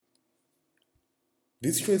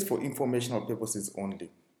This show is for informational purposes only.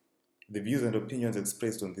 The views and opinions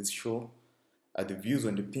expressed on this show are the views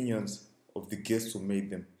and opinions of the guests who made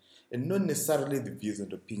them, and not necessarily the views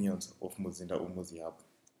and opinions of Muzinda or Muzihab.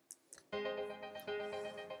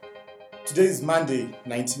 Today is Monday,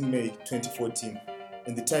 19 May 2014,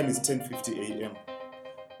 and the time is 10:50 a.m.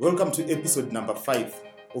 Welcome to episode number 5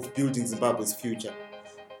 of Building Zimbabwe's Future.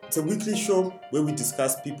 It's a weekly show where we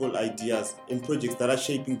discuss people, ideas, and projects that are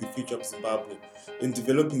shaping the future of Zimbabwe and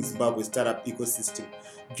developing Zimbabwe's startup ecosystem.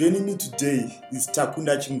 Joining me today is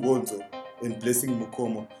Takunda Chingonzo and Blessing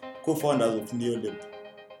Mukomo, co-founders of Neolab.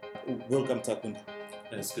 Welcome, Takunda.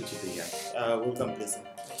 It's good to be here. Welcome, Blessing.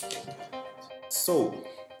 So,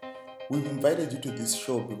 we've invited you to this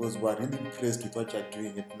show because we are really impressed with what you're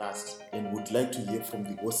doing at NAST and would like to hear from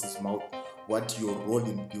the horse's mouth what your role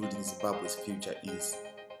in building Zimbabwe's future is.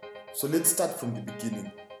 So let's start from the beginning.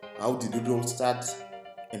 How did it all start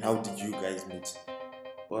and how did you guys meet?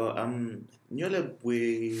 Well, Neolab,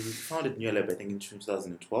 we founded Neolab, I think, in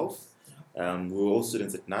 2012. We were all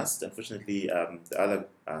students at NAST. Unfortunately, the other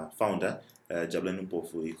founder, Jabulani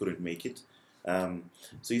Mpofu, he couldn't make it.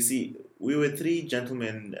 So you see, we were three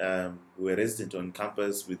gentlemen who were resident on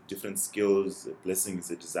campus with different skills. Blessing is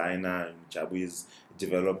a designer, and Jabu is a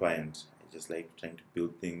developer, and I just like trying to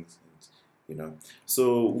build things.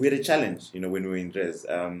 So we had a challenge, when we were in Res,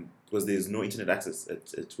 because there's no internet access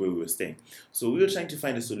at where we were staying. So we were trying to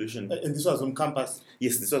find a solution. And this was on campus?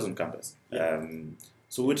 Yes, this was on campus. Yeah.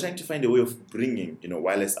 So we were trying to find a way of bringing,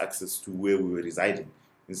 wireless access to where we were residing,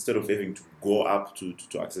 instead of having to go up to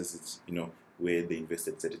access it, where the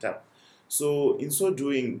investor set it up. So in so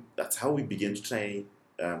doing, that's how we began to try.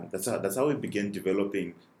 That's how we began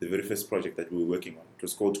developing the very first project that we were working on. It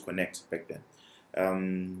was called Connect back then.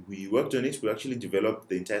 We worked on it. We actually developed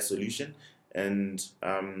the entire solution, and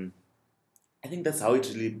I think that's how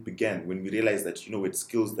it really began. When we realized that with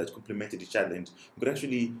skills that complemented each other, and we could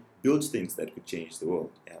actually build things that could change the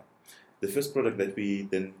world. Yeah. The first product that we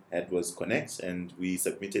then had was Connect, and we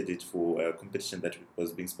submitted it for a competition that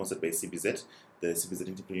was being sponsored by CBZ, the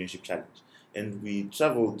CBZ Entrepreneurship Challenge. And we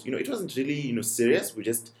traveled. It wasn't really serious. We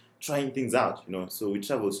just trying things out. So we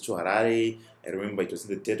traveled to Harare. I remember it was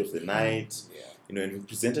in the dead of the night. Yeah. And we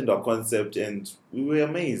presented our concept, and we were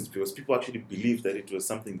amazed because people actually believed that it was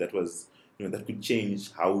something that was, that could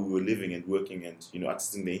change how we were living and working and,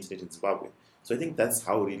 accessing the internet in Zimbabwe. So I think that's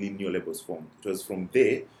how really Neolab was formed. It was from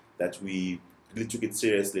there that we really took it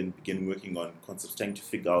seriously and began working on concepts, trying to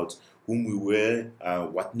figure out whom we were,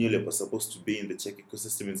 what Neolab was supposed to be in the tech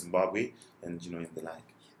ecosystem in Zimbabwe, and, and the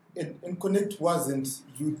like. And Connect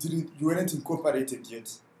you weren't incorporated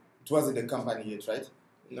yet. It wasn't a company yet, right?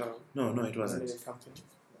 No, it wasn't. A company.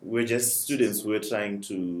 We're just students who were trying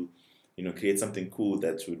to, create something cool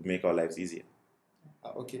that would make our lives easier.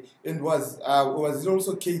 Okay. And was it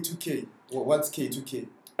also K2K? What's K2K?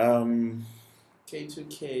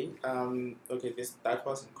 K2K. Okay, that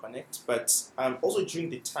wasn't Connect, but also during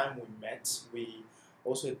the time we met, we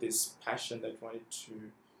also had this passion that wanted to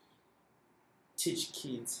teach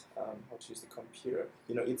kids how to use the computer.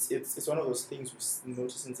 It's one of those things we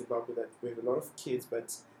notice in Zimbabwe that we have a lot of kids,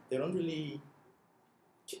 but they're not really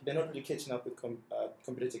catching up with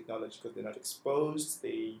computer technology because they're not exposed.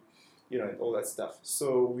 And all that stuff.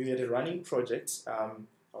 So we had a running project. How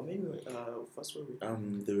many first were we?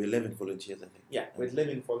 There were 11 volunteers, I think. Yeah, we had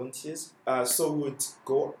 11 volunteers. So we would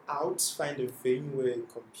go out, find a venue where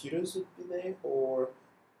computers would be there, or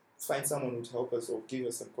find someone who would help us or give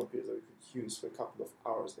us some computers that we could use for a couple of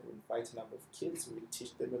hours. Then we invite a number of kids, we would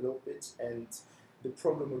teach them a little bit, and the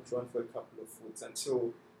program would run for a couple of weeks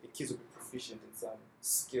until the kids would be proficient in some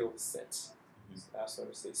skill set, so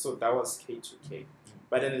to say. So that was K2K.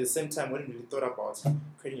 But then at the same time, we hadn't really thought about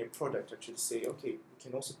creating a product to actually say, okay, we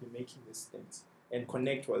can also be making these things. And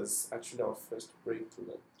Connect was actually our first breakthrough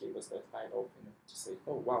that gave us that eye opener to say,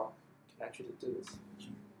 oh wow, we can actually do this.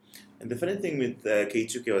 And the funny thing with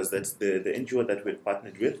K2K was that the NGO that we had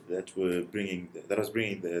partnered with, that was bringing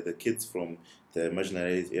the kids from the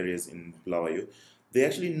marginalized areas in Bulawayo, they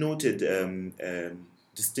actually noted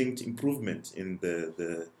distinct improvement in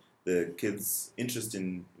the kids' interest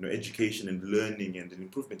in education and learning, and an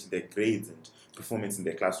improvement in their grades and performance in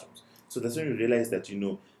their classrooms. So that's when we realized that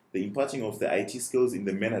the imparting of the IT skills in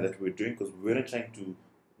the manner that we were doing, because we weren't trying to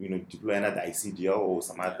deploy another ICDL or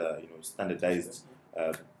some other standardized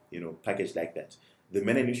package like that. The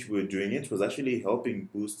manner in which we were doing it was actually helping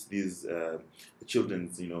boost these the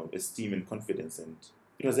children's esteem and confidence, and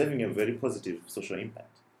it was having a very positive social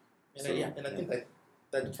impact. And I think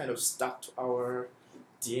that kind of stuck to our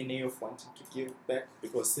DNA of wanting to give back,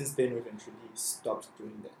 because since then we haven't really stopped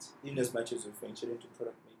doing that, even as much as we've ventured into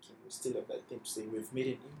product making. thinking we still have that thing to say we've made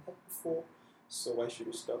an impact before, so why should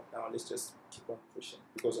we stop now? Let's just keep on pushing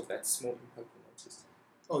because of that small impact we noticed.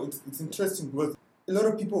 Oh, it's interesting because a lot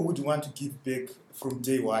of people would want to give back from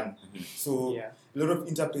day one. So Yeah. a lot of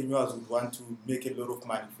entrepreneurs would want to make a lot of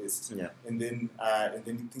money first, Yeah. and then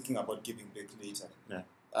thinking about giving back later. Yeah.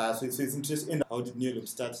 So it's interesting. And how did Neolab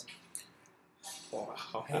start? Wow.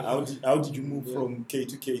 How did you move from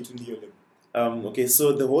K2K to Neolab? Okay,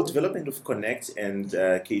 so the whole development of Connect and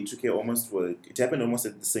K2K it happened almost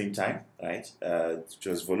at the same time, right? It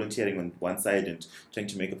was volunteering on one side and trying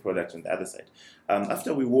to make a product on the other side.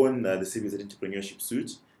 After we won the CBZ Entrepreneurship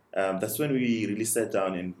Suit, that's when we really sat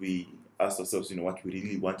down and we asked ourselves, what we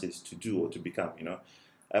really wanted to do or to become,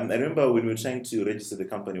 I remember when we were trying to register the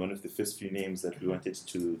company, one of the first few names that we wanted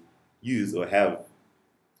to use or have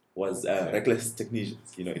was Reckless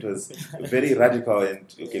Technicians. It was very radical,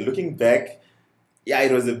 and looking back,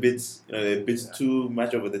 it was a bit too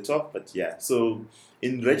much over the top, but yeah. So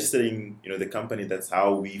in registering, the company, that's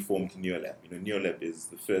how we formed Neolab. Neolab is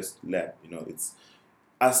the first lab. It's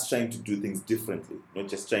us trying to do things differently, not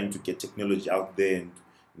just trying to get technology out there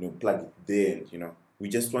and plug it there. And we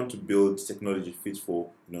just want to build technology fit for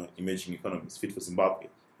emerging economies, fit for Zimbabwe,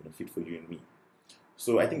 fit for you and me.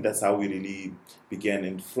 So I think that's how we really began,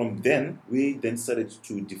 and from then we then started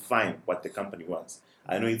to define what the company was.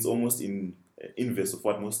 I know it's almost in inverse of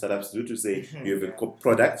what most startups do, to say you have a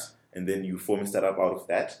product and then you form a startup out of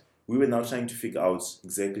that. We were now trying to figure out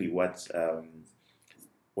exactly what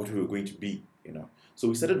we were going to be. So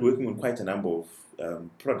we started working on quite a number of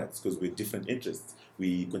products because we had different interests.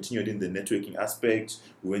 We continued in the networking aspect.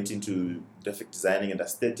 We went into graphic designing and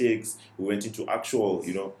aesthetics. We went into actual,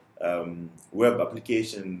 web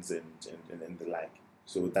applications and the like.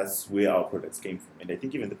 So that's where our products came from. And I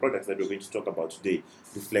think even the products that we're going to talk about today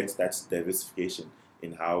reflects that diversification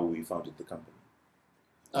in how we founded the company.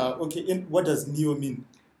 Okay, and what does Neo mean?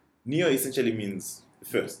 Neo essentially means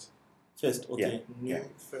first. First, okay. New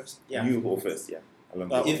first. Yeah. New or first, yeah.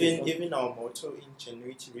 Even our motto,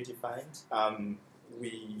 Ingenuity Redefined,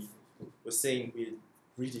 we were saying we're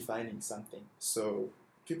redefining something. So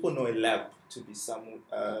people know a lab to be something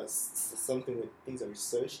where things are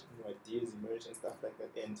researched, new ideas emerge and stuff like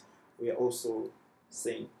that. And we are also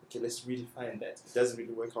saying, okay, let's redefine that. It doesn't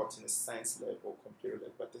really work out in a science lab or computer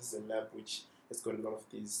lab, but this is a lab which has got a lot of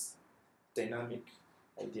these dynamic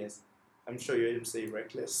ideas. I'm sure you heard him say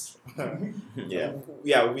reckless. Yeah.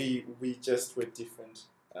 Yeah, we just were different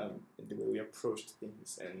in the way we approached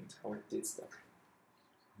things and how we did stuff.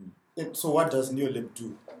 And so what does Neolab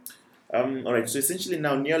do? All right, so essentially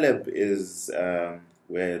now Neolab is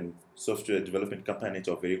we're a software development company at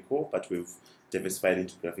our very core, but we've diversified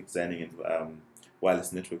into graphic designing and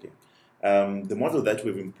wireless networking. The model that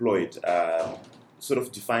we've employed sort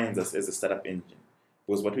of defines us as a startup engine.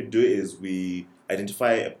 Because what we do is we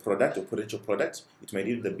identify a product or potential product. It might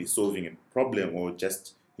either be solving a problem or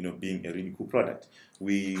just being a really cool product.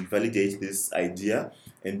 We validate this idea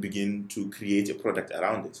and begin to create a product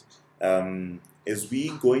around it. As we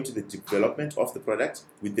go into the development of the product,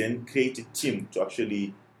 we then create a team to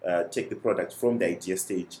actually take the product from the idea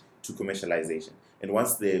stage to commercialization. And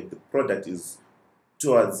once the product is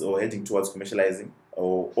towards or heading towards commercializing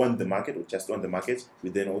or on the market or just on the market, we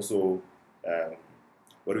then also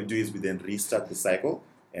what we do is we then restart the cycle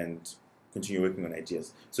and continue working on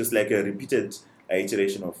ideas. So it's like a repeated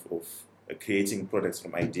iteration of creating products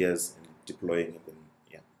from ideas and deploying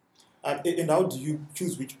it. And how do you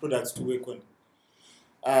choose which products to work on?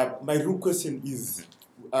 My real question is,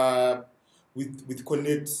 with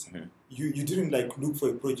Connect, you didn't look for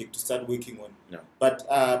a project to start working on. No.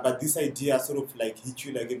 But this idea sort of hit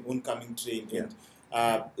you like an oncoming train,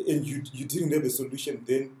 and you didn't have a solution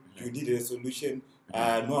then. You needed a solution.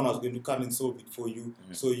 No one was going to come and solve it for you,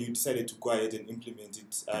 so you decided to go ahead and implement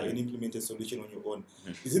it and implement a solution on your own.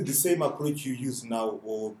 Is it the same approach you use now,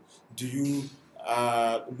 or do you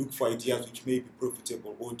look for ideas which may be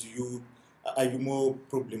profitable, or are you more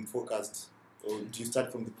problem focused, or do you start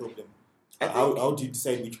from the problem? How do you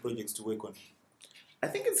decide which projects to work on? I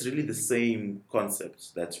think it's really the same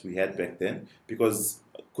concept that we had back then, because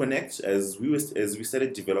Connect, as we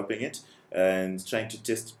started developing it and trying to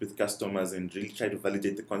test with customers and really try to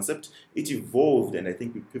validate the concept, it evolved, and I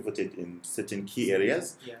think we pivoted in certain key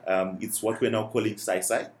areas. Yeah. It's what we're now calling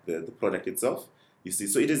SciSci, the product itself. You see,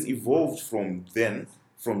 so it has evolved from then,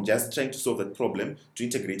 from just trying to solve that problem to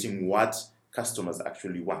integrating what customers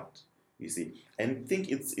actually want. You see, and I think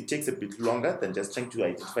it takes a bit longer than just trying to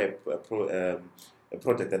identify a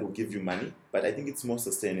product that will give you money, but I think it's more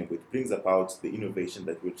sustainable. It brings about the innovation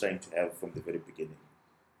that we're trying to have from the very beginning.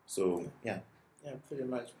 So yeah, pretty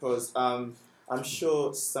much. Because I'm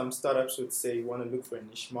sure some startups would say you want to look for a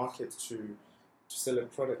niche market to sell a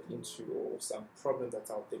product into, or some problem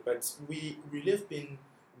that's out there. But we live in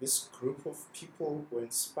this group of people who are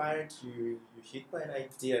inspired. You hit by an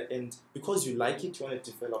idea, and because you like it, you want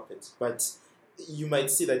to develop it. But you might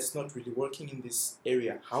see that it's not really working in this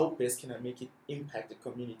area. How best can I make it impact the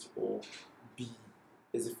community or be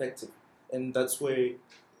as effective? And that's where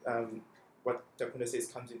what Takunda says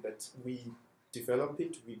comes in, that we develop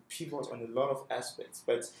it, we pivot on a lot of aspects,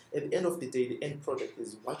 but at the end of the day, the end product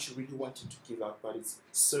is what you really wanted to give out, but it's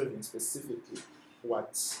serving specifically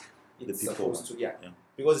what The it's people supposed to. Yeah.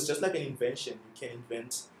 Because it's just like an invention. You can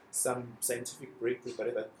invent some scientific breakthrough, but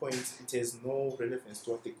at that point, it has no relevance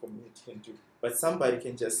to what the community can do. But somebody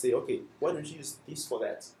can just say, okay, why don't you use this for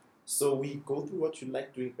that? So we go through what you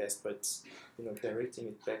like doing best, but directing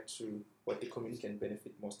it back to what the community can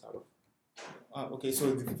benefit most out of. Okay,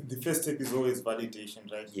 so the first step is always validation,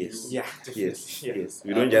 right? Yes. Yeah, definitely. Yes, Yeah. yes.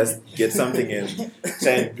 We don't just get something and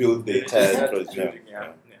try and build the entire project. No,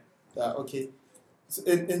 Yeah. no. Okay. So,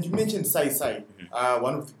 and you mentioned SciSci,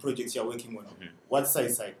 one of the projects you're working on. Mhm. What's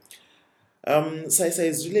SciSci? SciSci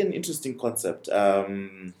is really an interesting concept.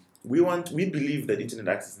 We believe that internet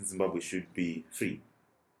access in Zimbabwe should be free,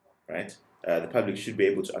 right? The public should be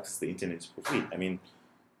able to access the internet for free. I mean,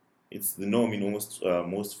 it's the norm in almost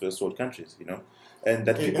most first world countries, and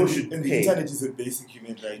that people should and pay. the internet is a basic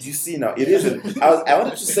human right. You see now, it isn't. I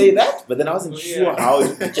wanted to say that, but then I wasn't sure how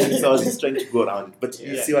it became, so I was just trying to go around it. But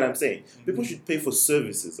you see what I'm saying? People should pay for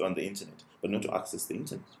services on the internet, but not to access the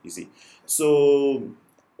internet, you see. So,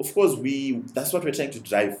 of course, that's what we're trying to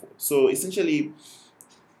drive for. So, essentially,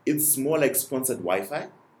 it's more like sponsored Wi-Fi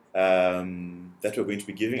that we're going to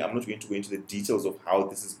be giving. I'm not going to go into the details of how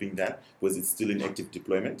this is being done because it's still in active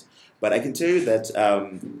deployment. But I can tell you that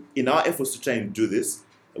in our efforts to try and do this,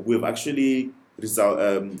 we've actually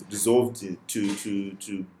resolved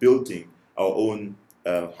to building our own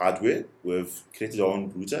hardware. We've created our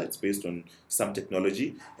own router. It's based on some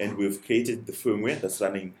technology, and we've created the firmware that's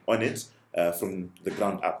running on it from the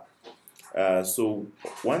ground up. So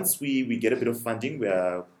once we get a bit of funding, we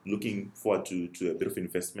are looking forward to a bit of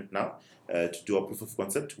investment now to do our proof of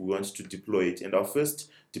concept. We want to deploy it, and our first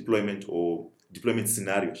deployment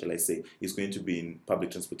scenario, shall I say, is going to be in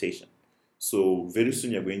public transportation. So very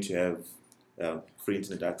soon you're going to have free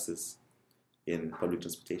internet access in public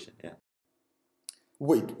transportation. Yeah.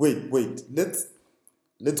 Wait.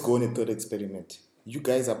 Let's go on a third experiment. You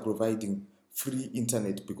guys are providing free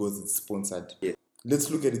internet because it's sponsored. Yes. Let's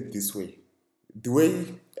look at it this way. The way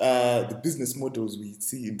the business models we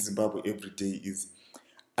see in Zimbabwe every day is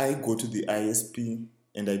I go to the ISP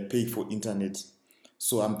and I pay for internet.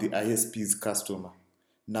 So I'm the ISP's customer.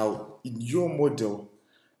 Now, in your model,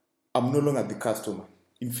 I'm no longer the customer.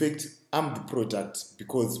 In fact, I'm the product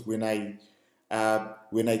because when I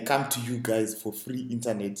come to you guys for free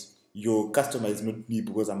internet, your customer is not me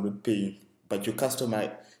because I'm not paying, but your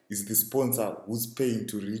customer is the sponsor who's paying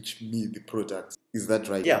to reach me the product. Is that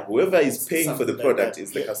right? Yeah, whoever is paying for the Something like product that.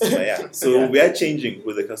 is the customer. Yeah. So we are changing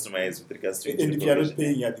who the customer is with regards to. And if you're not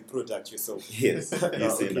paying, you're the product yourself. Yes, you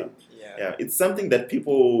see Okay. now. Yeah. Yeah, it's something that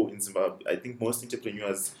people in Zimbabwe, I think most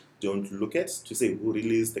entrepreneurs don't look at to say who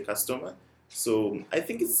really is the customer. So I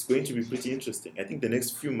think it's going to be pretty interesting. I think the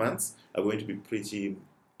next few months are going to be pretty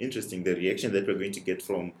interesting. The reaction that we're going to get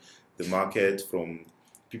from the market, from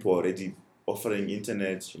people already offering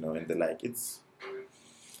internet, and the like, it's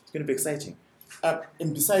going to be exciting.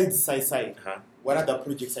 And besides SciSci, Uh-huh. what other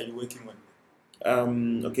projects are you working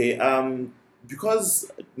on? Okay.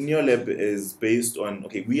 Because NeoLab is based on,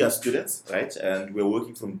 we are students, right? And we're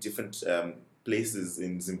working from different places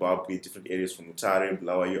in Zimbabwe, different areas from Mutare,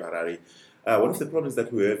 Bulawayo, Harare. One of the problems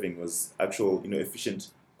that we were having was actual, efficient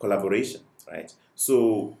collaboration, right?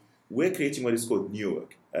 So we're creating what is called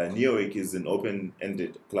NeoWork. NeoWork is an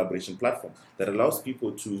open-ended collaboration platform that allows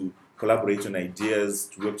people to collaborate on ideas,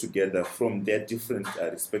 to work together from their different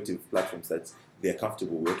respective platforms that they're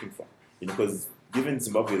comfortable working from. Because given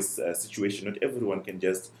Zimbabwe's situation, not everyone can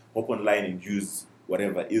just hop online and use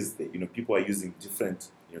whatever is there. People are using different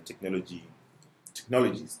technologies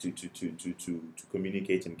to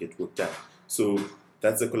communicate and get work done. So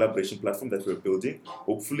that's a collaboration platform that we're building.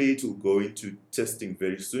 Hopefully it will go into testing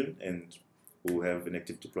very soon and we'll have an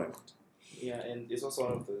active deployment. Yeah, and it's also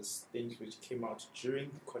one of those things which came out during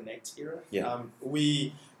the Connect era. Yeah.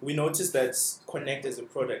 We noticed that Connect as a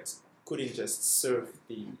product couldn't just serve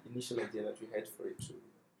the initial idea that we had for it to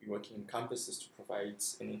be working in campuses to provide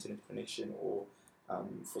an internet connection or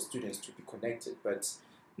for students to be connected. But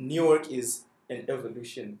NeoWork is an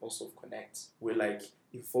evolution also of Connect. We're like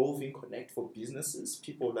evolving Connect for businesses.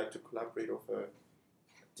 People like to collaborate over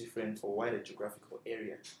different or wider geographical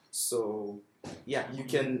area. So yeah, you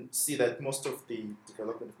can see that most of the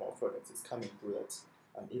development of our products is coming through that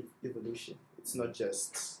evolution. It's not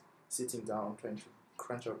just sitting down trying to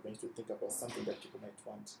crunch our brains to think about something that people might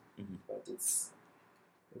want, but it's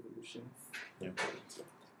evolution. Yeah.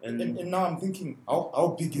 And now I'm thinking,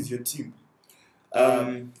 how big is your team?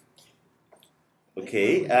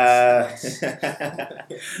 Okay.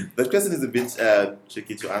 The question is a bit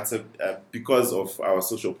tricky to answer because of our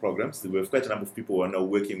social programs. We have quite a number of people who are now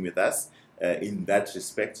working with us in that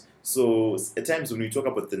respect. So at times when we talk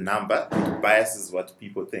about the number, it biases what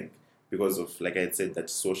people think because of, like I had said, that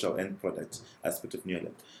social and product aspect of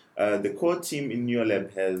NeoLab. The core team in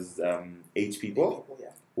NeoLab has 8 people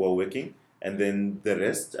who are working, and then the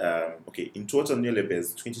rest, in total NeoLab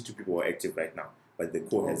has 22 people who are active right now, but the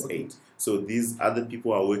core has 8. So these other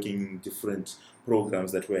people are working in different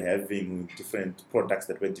programs that we're having, different products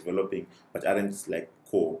that we're developing, but aren't like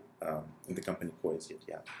core in the company core as yet.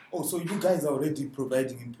 Yeah. Oh, so you guys are already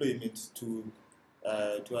providing employment to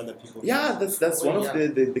other people? Yeah, that's one of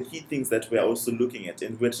the key things that we're also looking at,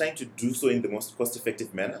 and we're trying to do so in the most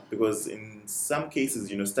cost-effective manner, because in some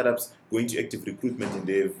cases, startups go into active recruitment and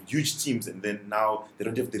they have huge teams, and then now they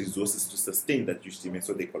don't have the resources to sustain that huge team, and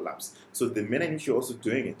so they collapse. So the manner in which you're also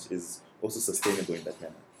doing it is also sustainable in that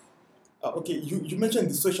manner. Okay, you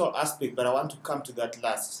mentioned the social aspect, but I want to come to that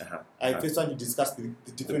last. I first want to discuss the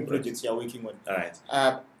different projects you're working on. All right.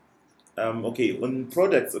 On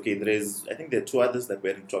products, I think there are 2 others that we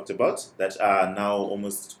haven't talked about that are now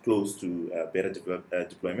almost close to beta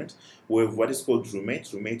deployment. We have what is called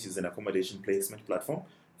Roommate. Roommate is an accommodation placement platform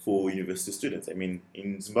for university students. I mean,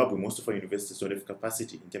 in Zimbabwe, most of our universities don't have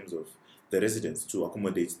capacity in terms of the residents to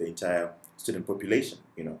accommodate the entire student population,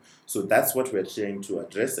 So that's what we're trying to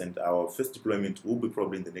address, and our first deployment will be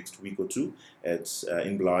probably in the next week or 2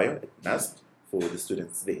 in Blayo at NASP for the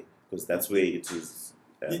students there, because that's where it is.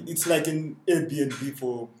 It's like an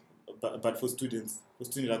Airbnb but for students, for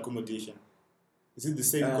student accommodation. Is it the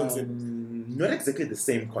same concept? Not exactly the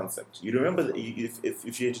same concept. You remember,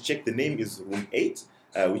 if you had to check, the name is Room 8,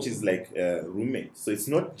 which is like roommate. So it's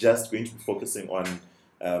not just going to be focusing on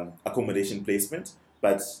accommodation placement,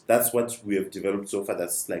 but that's what we have developed so far.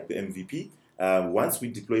 That's like the MVP. Once we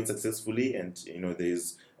deploy it successfully and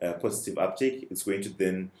there's positive uptake, it's going to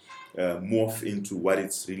then morph into what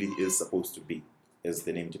it really is supposed to be, as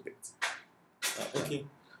the name depicts. Okay.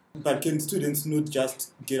 But can students not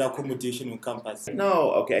just get accommodation on campus?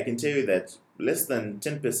 No, I can tell you that less than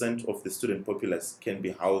 10% of the student populace can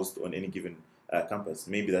be housed on any given campus.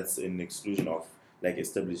 Maybe that's an exclusion of like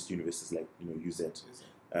established universities like UZ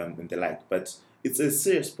and the like. But it's a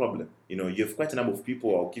serious problem. You have quite a number of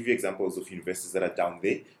people. I'll give you examples of universities that are down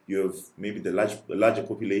there. You have maybe the larger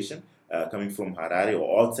population coming from Harare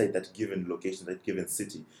or outside that given location, that given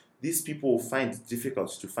city. These people find it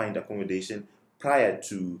difficult to find accommodation prior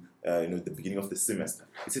to the beginning of the semester.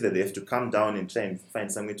 You see that they have to come down and try and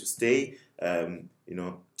find somewhere to stay,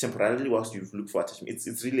 temporarily whilst you look for attachment.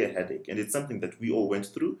 It's really a headache, and it's something that we all went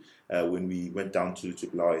through when we went down to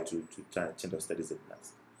Blawe to try and attend our studies at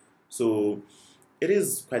NAS. So it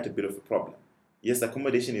is quite a bit of a problem. Yes,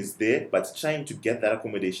 accommodation is there, but trying to get that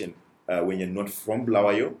accommodation when you're not from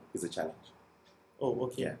Blawayo is a challenge. Oh,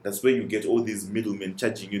 okay. Yeah, that's where you get all these middlemen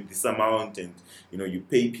charging you this amount, and you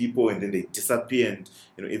pay people and then they disappear, and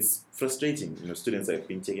it's frustrating. Students are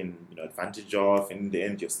being taken advantage of, and in the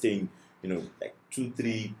end you're staying like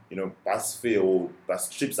 2-3 bus fare or bus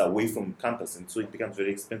trips away from campus, and so it becomes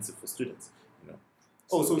very expensive for students.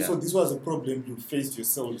 So this was a problem you faced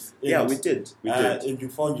yourselves. Yeah, we did. And you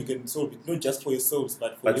found you can solve it, not just for yourselves,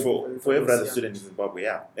 but for every other student in Zimbabwe.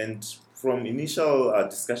 Yeah, and from initial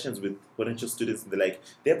discussions with potential students and the like,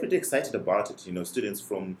 they're pretty excited about it. Students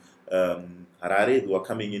from Harare who are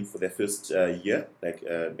coming in for their first year, like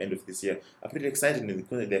end of this year, are pretty excited, and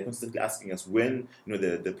they're constantly asking us when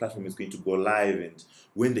the platform is going to go live and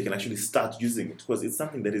when they can actually start using it, because it's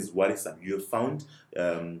something that is worrisome. You have found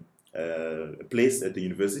a place at the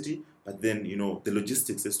university, but then the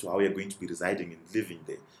logistics as to how you're going to be residing and living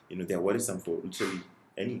there, they're worrisome for literally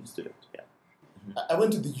any student. Yeah. I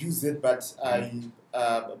went to the UZ, but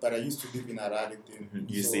I used to live in Harare then.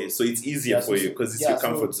 You see, so it's easier for you because it's your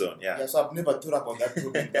comfort zone. Yeah. So I've never thought about that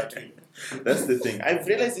problem that way. That's the thing. I've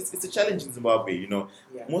realized it's a challenge in Zimbabwe.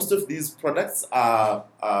 Most of these products are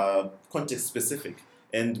context specific,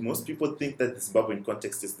 and most people think that the Zimbabwean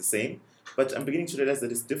context is the same, but I'm beginning to realize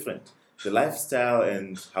that it's different. The lifestyle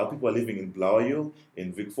and how people are living in Blawayo,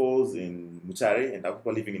 in Vic Falls, in Mutare, and how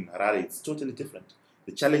people are living in Harare, it's totally different.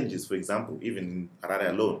 The challenges, for example, even in Harare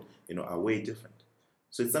alone, are way different.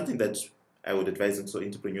 So it's something that I would advise also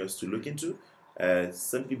entrepreneurs to look into,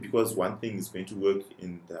 Simply because one thing is going to work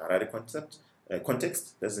in the Harare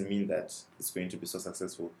context doesn't mean that it's going to be so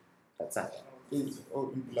successful outside. In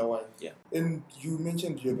Bulawayo. Yeah. And you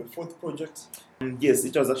mentioned you have a fourth project. Yes,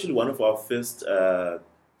 it was actually one of our first-ish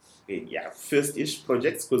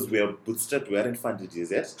projects because we are bootstrapped, we aren't funded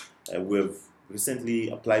yet. We have recently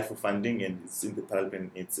applied for funding and it's in the pipeline,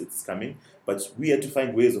 it's coming. But we had to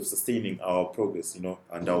find ways of sustaining our progress, and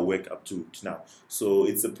our work up to now. So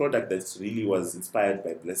it's a product that really was inspired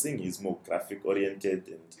by Blessing. He's more graphic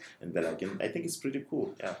oriented and the like, and I think it's pretty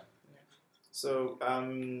cool. Yeah. So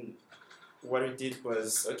what we did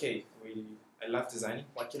was, okay, I love designing.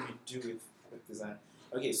 What can we do with design?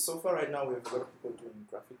 Okay, so far right now we have a lot of people doing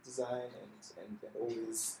graphic design and all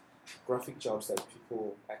these graphic jobs that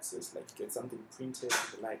people access, like get something printed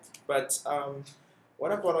and the like. But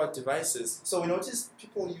what about our devices? So we noticed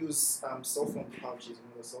people use cell phone pouches,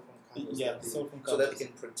 the cell phone covers. Yeah, cell phone so that covers. they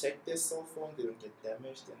can protect their cell phone, they don't get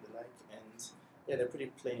damaged and the like. And yeah, they're pretty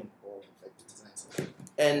plain and boring, like the designs.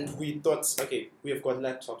 And we thought, okay, we have got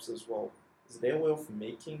laptops as well. Is there a way of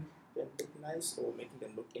making them look nice or making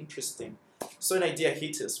them look interesting? So an idea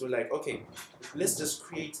hit us. We're like, okay, let's just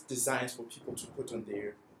create designs for people to put on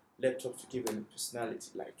their laptop to give them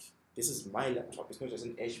personality. Like, this is my laptop. It's not just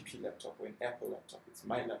an HP laptop or an Apple laptop. It's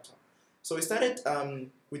my laptop. So we started.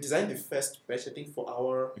 We designed the first batch, I think, for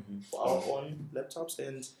our own laptops,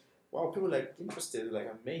 and wow, people like interested, like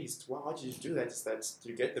amazed. Wow, how did you do that? Is that do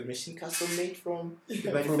you get the machine custom made from the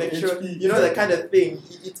From manufacturer? HP. That kind of thing.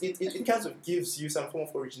 It kind of gives you some form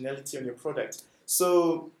of originality on your product.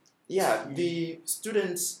 So yeah, the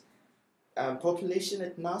students population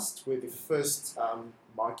at NUST were the first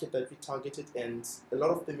market that we targeted, and a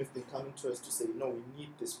lot of them have been coming to us to say, no, we need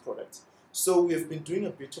this product. So we have been doing a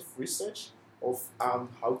bit of research of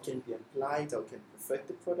how it can be applied, how it can perfect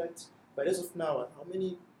the product. But as of now, how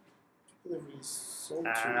many people have we sold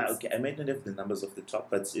to? Okay, I might not have the numbers off the top,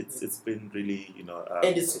 but it's been really,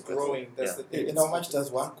 And it's progressive. growing. That's Yeah. the thing. And how much does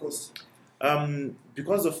one cost?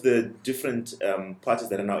 Because of the different parties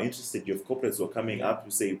that are now interested, you have corporates who are coming up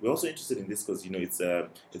who say we're also interested in this because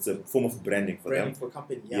it's a form of branding for Branding them. for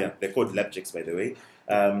company, Yeah, they're called lapjacks, by the way.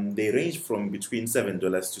 They range from between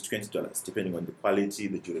 $7 to $20, depending on the quality,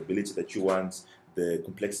 the durability that you want, the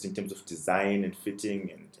complexity in terms of design and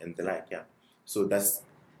fitting and the like. Yeah, so that's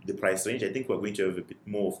the price range. I think we're going to have a bit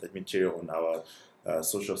more of that material on our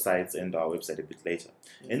social sites and our website a bit later.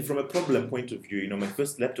 And from a problem point of view, my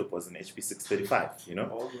first laptop was an HP 635.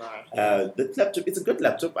 Oh my. That laptop, it's a good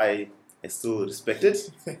laptop. I still respect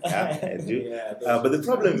it. Yeah, I do. Yeah, But the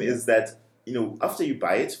problem is that after you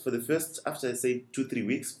buy it after say 2-3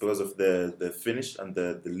 weeks, because of the finish and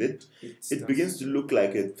the lid, it begins to look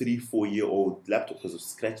like a 3-4 year old laptop because of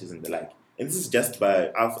scratches and the like. And this is just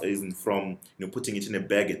from putting it in a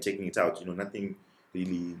bag and taking it out. Nothing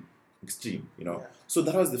really extreme. So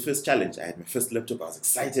that was the first challenge. I had my first laptop. I was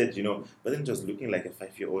excited. But then it was looking like a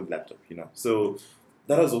 5-year-old laptop. So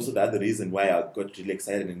that was also the other reason why I got really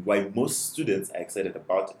excited and why most students are excited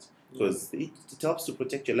about it, because it helps to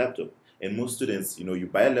protect your laptop. And most students, you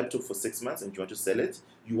buy a laptop for 6 months and you want to sell it,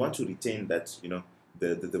 you want to retain that,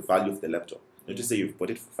 the value of the laptop. Not to say you've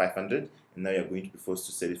bought it for 500 and now you're going to be forced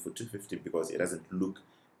to sell it for 250 because it doesn't look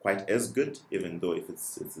quite as good, even though if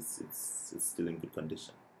it's still in good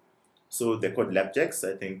condition. So they're called lapjacks.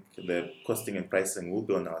 I think the costing and pricing will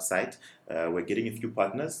be on our site. We're getting a few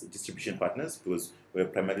partners, distribution partners, because we're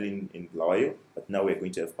primarily in Bulawayo, but now we're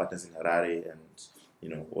going to have partners in Harare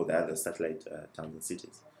and all the other satellite towns and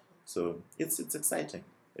cities. So it's exciting.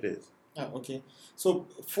 It is. Okay. So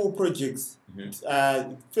 4 projects.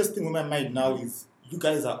 First thing on my mind now is you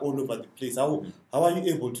guys are all over the place. How are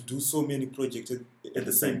you able to do so many projects at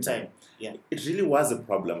the same time? Yeah. It really was a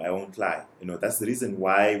problem, I won't lie. That's the reason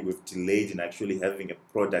why we've delayed in actually having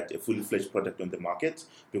a fully fledged product on the market,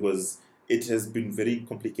 because it has been very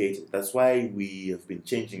complicated. That's why we have been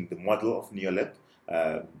changing the model of Neolab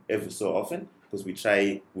every so often, because we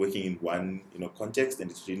try working in one context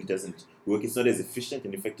and it really doesn't work. It's not as efficient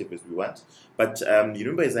and effective as we want. But you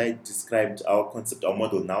remember, as I described our concept, our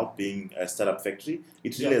model now being a startup factory,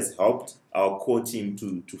 it really has helped our core team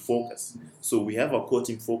to focus. So we have our core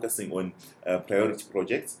team focusing on priority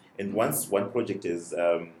projects, and once one project is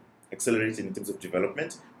accelerated in terms of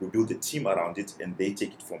development, we build a team around it and they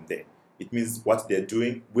take it from there. It means what they're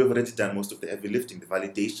doing, we've already done most of the heavy lifting, the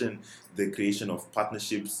validation, the creation of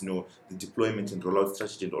partnerships, the deployment and rollout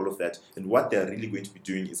strategy and all of that. And what they're really going to be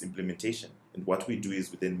doing is implementation. And what we do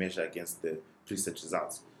is we then measure against the preset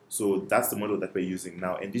results. So that's the model that we're using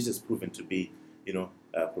now. And this has proven to be,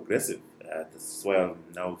 progressive. That's why I'm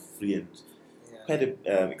now free and quite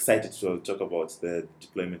excited to talk about the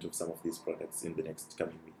deployment of some of these products in the next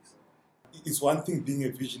coming weeks. It's one thing being a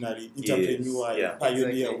visionary, entrepreneur, yeah. pioneer,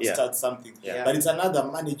 Exactly. who Yeah. starts something, Yeah. but it's another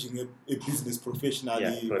managing a business professionally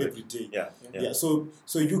Yeah, correct. every day. Yeah. So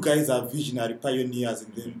you guys are visionary pioneers,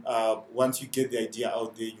 and then once you get the idea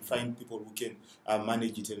out there, you find people who can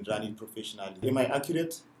manage it and run it professionally. Am I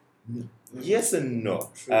accurate? Yes and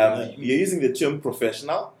no. True. You're using the term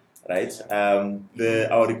professional, right?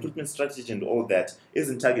 Our recruitment strategy and all that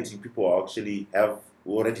isn't targeting people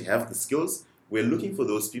who already have the skills. We're looking for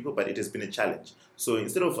those people, but it has been a challenge. So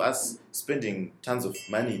instead of us spending tons of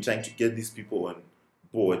money trying to get these people on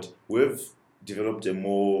board, we've developed a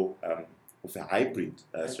more of a hybrid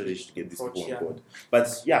strategy to get these approach, people on yeah. board.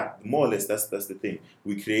 But yeah, more or less that's the thing.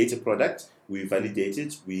 We create a product, we validate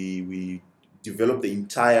it, we develop the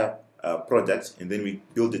entire product, and then we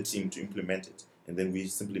build a team to implement it, and then we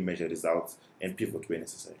simply measure results and pivot where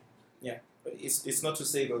necessary. But it's not to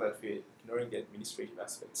say though that we're ignoring the administrative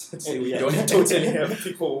aspects. Oh, We yeah. don't totally have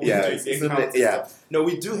people who Yeah, do it's the not accounts that- yeah. and stuff. No,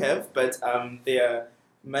 we do have, but they are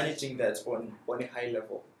managing that on a high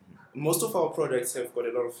level. Most of our products have got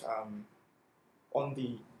a lot of on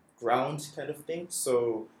the ground kind of thing.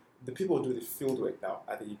 So the people who do the field work now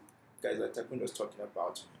are the guys that Taekwondo was talking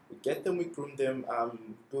about. We get them, we groom them,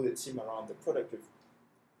 build a team around the product we've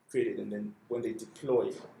created, and then when they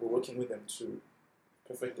deploy, we're working with them to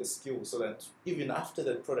perfect the skills so that even after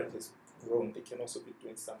the product is grown, they can also be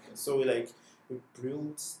doing something. So we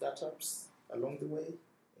build startups along the way.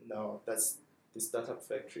 Now that's the startup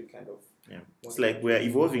factory kind of. Yeah. It's like we're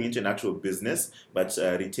evolving into an actual business, but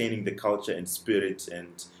retaining the culture and spirit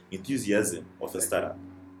and enthusiasm of a startup.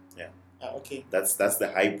 Okay. That's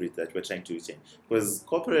the hybrid that we're trying to retain. Because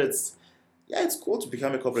corporates, yeah, it's cool to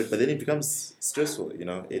become a corporate, but then it becomes stressful.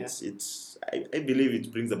 I believe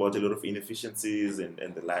it brings about a lot of inefficiencies and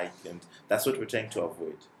the like, and that's what we're trying to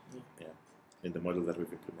avoid. Yeah, in the model that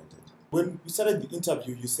we've implemented. When we started the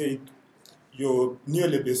interview, you said your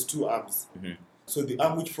NeoLab has 2 arms. Mhm. So the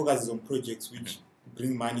arm which focuses on projects which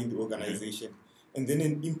bring money in the organization, and then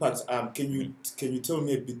an impact arm. Can you tell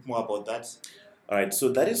me a bit more about that? All right, so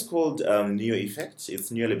that is called Neo Effect. It's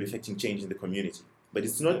NeoLab effecting change in the community, but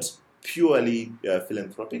it's not purely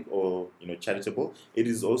philanthropic or charitable. It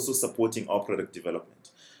is also supporting our product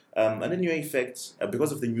development. And the Neo Effect,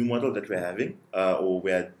 because of the new model that we're having or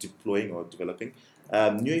we're deploying or developing,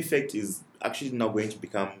 Neo Effect is actually now going to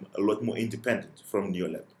become a lot more independent from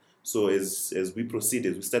NeoLab. So as we proceed,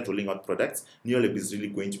 as we start rolling out products, NeoLab is really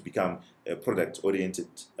going to become a product-oriented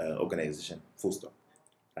organization, full stop.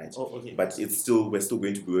 Right. Oh, okay. But we're still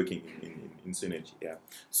going to be working in synergy. Yeah.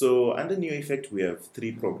 So under Neo Effect, we have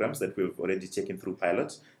 3 programs that we've already taken through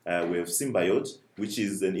pilot. We have Symbiote, which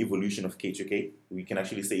is an evolution of K2K. We can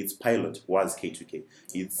actually say its pilot was K2K.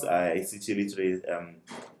 It's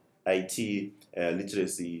IT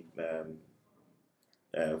literacy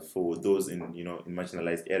for those in in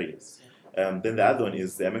marginalized areas. Then the other one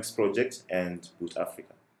is the MX project and Boot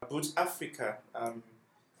Africa. Boot Africa,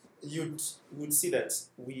 you would see that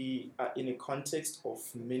we are in a context of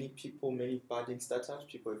many people, many budding startups.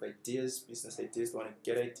 People have ideas, business ideas, they want to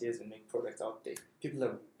get ideas and make products out there. People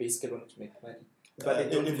are basically wanting to make money. But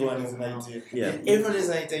they don't everyone really has an know how. idea. Yeah. Everyone has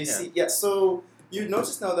an idea. You see, so you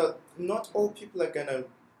notice now that not all people are gonna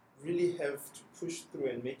really have to push through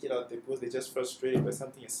and make it out there because they're just frustrated by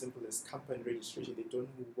something as simple as company registration. They don't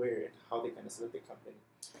know where and how they're gonna set up the company.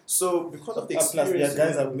 So because of the Plus, there are experience,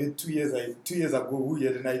 guys I've met 2 years ago who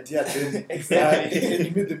had an idea then. Exactly. And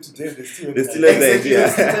you meet them today, they still have They an still idea. have the idea.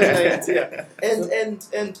 Exactly, that's the idea.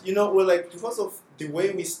 And we're like, because of the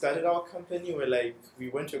way we started our company, we're like, we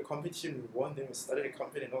went to a competition, we won, then we started a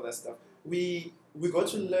company and all that stuff. We got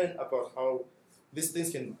to learn about how these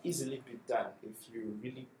things can easily be done if you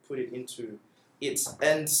really put it into it.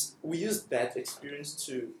 And we used that experience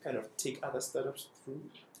to kind of take other startups through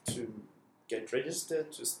to get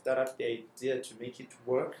registered, to start up the idea, to make it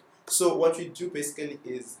work. So what we do basically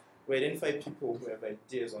is we identify people who have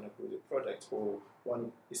ideas on a good product or want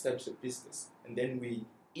to establish a business, and then we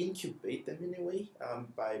incubate them in a way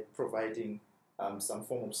by providing some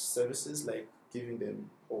form of services like giving them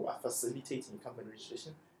or facilitating company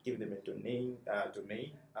registration, giving them a domain,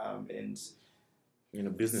 and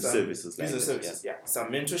Business some services. like business that, services,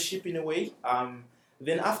 some mentorship in a way.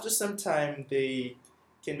 Then after some time, they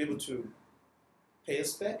can be able to pay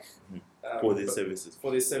us back for these but- services.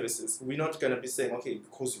 for these services. We're not gonna be saying, okay,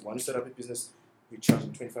 because you want to set up a business, we charge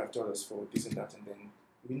them $25 for this and that, and then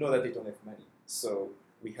we know that they don't have money. So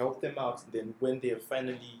we help them out. Then when they are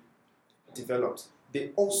finally developed,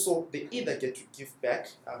 they either get to give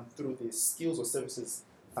back through the skills or services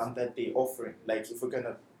that they're offering. Like if we're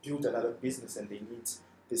gonna build another business and they need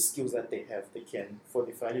the skills that they have, they can, for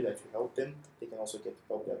the value that you help them, they can also get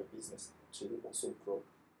help the other business to also grow.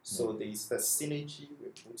 So there's the synergy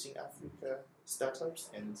with Booting Africa startups,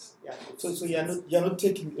 and yeah. So you're not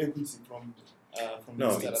taking equity from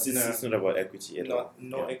No, the startups. it's not about equity at all.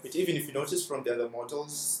 No Yeah. equity. Even if you notice from the other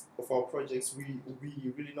models of our projects, we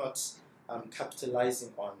really not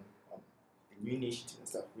capitalizing on the new initiative and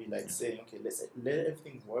stuff. We like saying, okay, let's let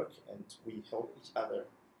everything work and we help each other.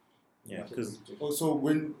 Yeah, because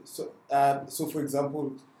So for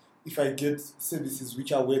example, if I get services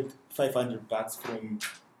which are worth $500 from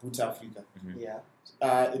Boot Africa, yeah,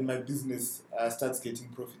 and my business starts getting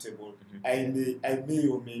profitable, Mhm. I may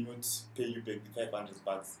or may not pay you back the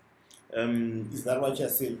 $500. Is that what you're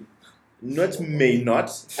saying? Not may not.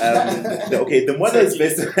 The model is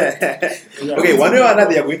based. Yeah. Okay, one way or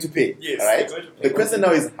another, you're going to pay. yes. All right. they're going to pay. The question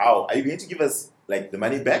now is how are you going to give us like the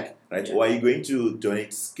money back, right? Yeah. Or are you going to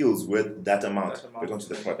donate skills worth that amount That amount. back onto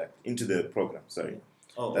the product, into the program? Sorry,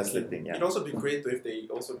 Oh, that's okay. the thing. Yeah. It'd also be great though if they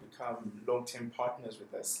also become long-term partners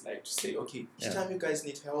with us, like to say, okay, each Yeah. time you guys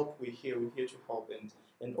need help, we're here to help,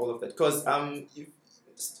 and all of that. Because if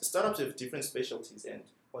startups have different specialties and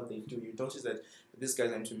what they do, you notice that this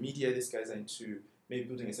guy's into media, this guy's into maybe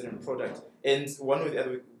building a certain product, and one or the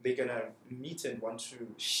other they're gonna meet and want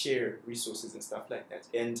to share resources and stuff like that.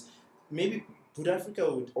 And maybe Boot Africa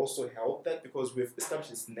would also help that because we've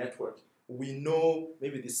established this network. We know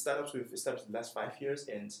maybe the startups we've established in the last 5 years,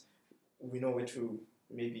 and we know where to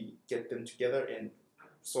maybe get them together and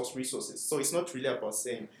source resources. So it's not really about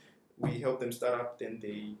saying we help them start up, then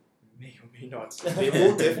they may or may not. They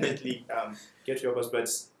will definitely get to help us, but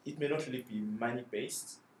it may not really be money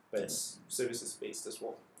based, but services based as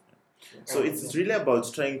well. So it's really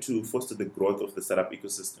about trying to foster the growth of the startup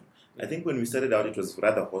ecosystem. I think when we started out, it was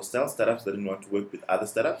rather hostile. Startups didn't want to work with other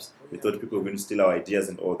startups. We thought people were going to steal our ideas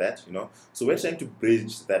and all that, So we're trying to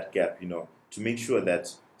bridge that gap, to make sure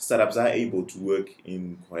that startups are able to work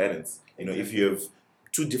in coherence. If you have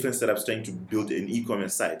two different startups trying to build an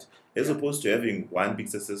e-commerce site, as opposed to having one big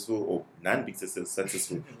successful or non-big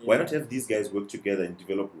successful, why not have these guys work together and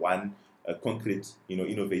develop one concrete,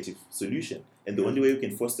 innovative solution? And the only way we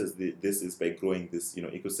can foster this is by growing this,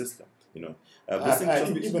 ecosystem.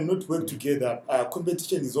 Even not work together.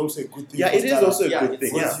 Competition is also a good thing. Yeah, for it is startups. also a good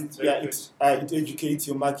thing. Yeah, It educates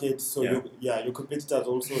your market. So your competitors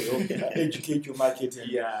also help educate your market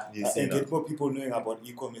and, and get more people knowing about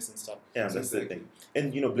e-commerce and stuff. Yeah, that's the thing.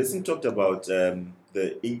 And Blessing talked about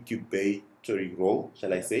the incubatory role,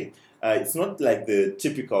 shall I say? It's not like the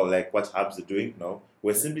typical like what hubs are doing. No,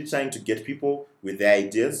 we're simply trying to get people with their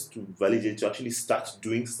ideas to validate, to actually start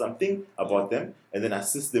doing something about them, and then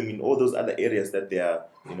assist them in all those other areas that they are,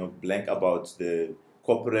 blank about, the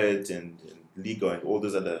corporate and legal and all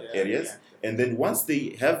those other areas. Yeah. And then once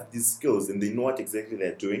they have these skills and they know what exactly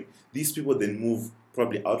they're doing, these people then move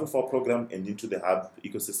probably out of our program and into the hub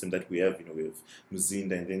ecosystem that we have. We have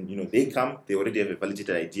Muzinda, and then they come, they already have a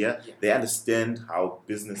validated idea, they understand how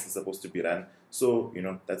business is supposed to be run. So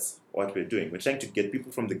that's what we're doing. We're trying to get people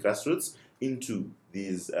from the grassroots into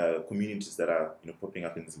these communities that are popping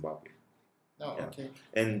up in Zimbabwe. Oh, okay.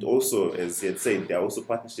 And also, as he had said, there are also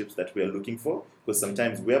partnerships that we are looking for, because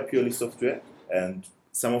sometimes we are purely software, and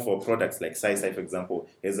some of our products, like SciSci, for example,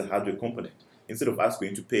 has a hardware component. Instead of us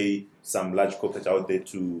going to pay some large corporate out there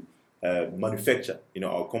to manufacture,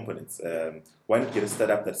 our components, why not get a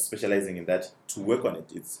startup that's specializing in that to work on it?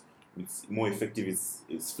 It's more effective,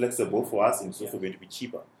 it's flexible for us, and it's also going to be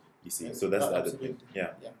cheaper, you see. So that's the other thing.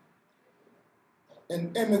 Yeah.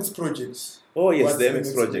 And MX projects. Oh yes, the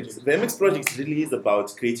MX projects. The MX projects really is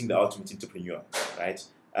about creating the ultimate entrepreneur, right?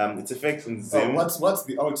 It's a fact in Zim. What's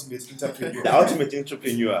the ultimate entrepreneur? The ultimate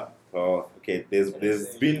entrepreneur. Oh, okay. There's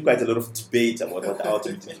been quite a lot of debate about what the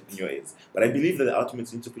ultimate entrepreneur is, but I believe that the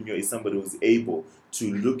ultimate entrepreneur is somebody who's able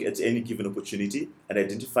to look at any given opportunity and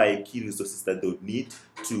identify key resources that they'll need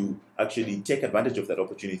to actually take advantage of that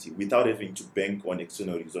opportunity without having to bank on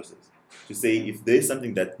external resources. To say if there's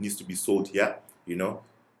something that needs to be sold here,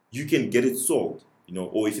 you can get it sold,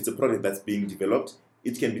 or if it's a product that's being developed,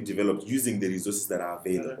 it can be developed using the resources that are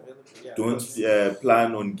available. Yeah, don't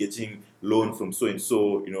plan on getting loan from so and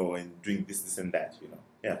so, and doing this and that,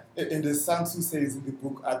 Yeah. And as Sun Tzu says in the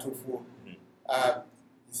book Art of War,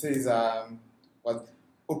 he says, what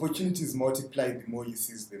opportunities multiply the more you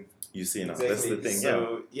seize them. You see now, exactly. That's the thing.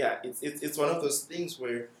 So it's one of those things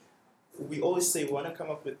where we always say we want to come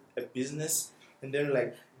up with a business, and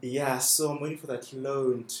then so I'm waiting for that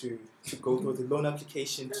loan to go through the loan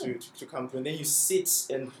application to come through, and then you sit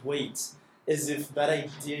and wait as if that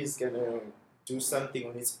idea is gonna do something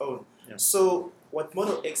on its own. Yeah. So what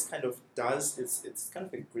Model X kind of does is it's kind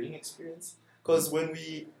of a grilling experience. Because when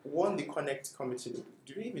we won the Connect competition,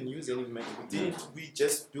 we didn't even use any money. We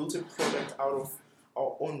just built a product out of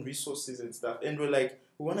our own resources and stuff. And we're like,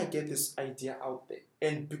 we want to get this idea out there.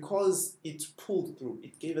 And because it pulled through,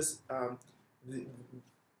 it gave us the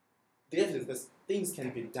evidence that things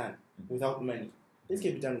can be done without money. Things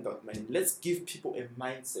can be done without money. Let's give people a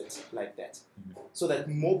mindset like that, so that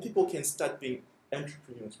more people can start being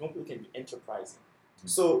entrepreneurs, more people can be enterprising.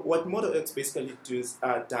 So what Model X basically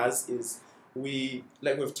does is we've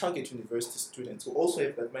target university students who also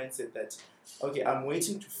have that mindset that, okay, I'm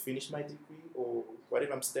waiting to finish my degree or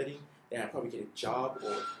whatever I'm studying, then I'll probably get a job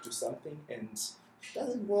or do something, and if it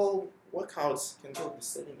doesn't work out, can go be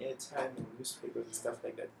selling airtime or newspapers and stuff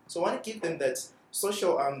like that. So I want to give them that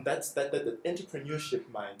social that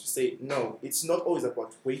entrepreneurship mind to say, no, it's not always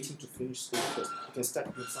about waiting to finish school first. You can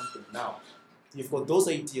start doing something now. You've got those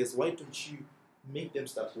ideas, why don't you make them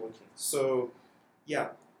start working? So yeah,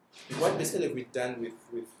 what basically have we done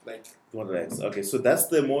with like Model X? Okay, so that's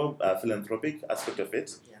the more philanthropic aspect of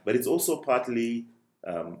it, but it's also partly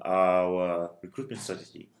our recruitment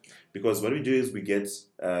strategy, because what we do is we get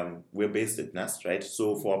we're based at NUST, right?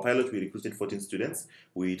 So for our pilot, we recruited 14 students.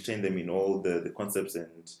 We trained them in all the concepts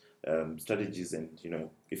and strategies and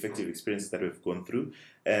effective experiences that we've gone through,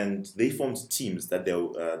 and they formed teams that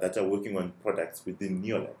are working on products within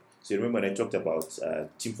Neolab. So you remember when I talked about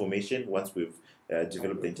team formation once we've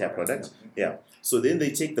developed the entire product? Yeah. So then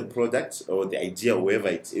they take the product or the idea, wherever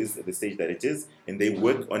it is, at the stage that it is, and they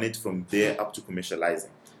work on it from there up to commercializing.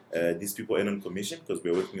 These people earn on commission because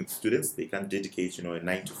we're working with students. They can't dedicate, a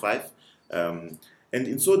 9 to 5. And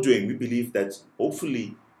in so doing, we believe that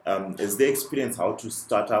hopefully, as they experience how to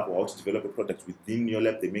start up or how to develop a product within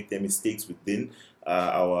Neolab, they make their mistakes within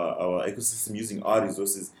our ecosystem using our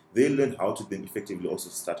resources, they learn how to then effectively also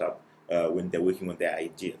start up when they're working on their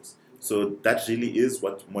ideas. So that really is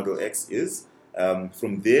what Model X is.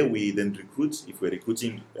 From there, we then recruit, if we're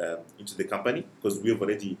recruiting into the company, because we have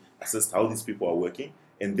already assessed how these people are working,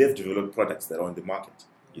 and they've developed products that are on the market,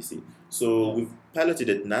 you see. So we've piloted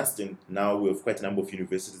at NUST, and now we have quite a number of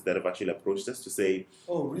universities that have actually approached us to say,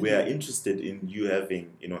 oh, really? we are interested in you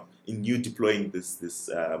having, in you deploying this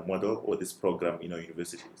model or this program in our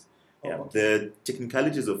universities. Yeah. Okay. The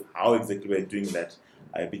technicalities of how exactly we're doing that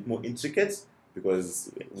are a bit more intricate,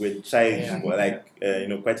 because we tried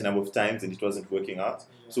quite a number of times and it wasn't working out.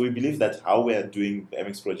 Yeah. So we believe that how we are doing the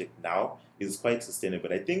MX project now is quite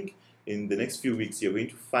sustainable. I think in the next few weeks you're going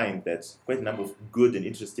to find that quite a number of good and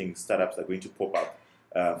interesting startups are going to pop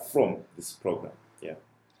up from this program. Yeah.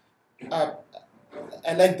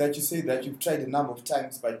 I like that you say that you've tried a number of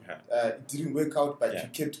times, but it didn't work out, but you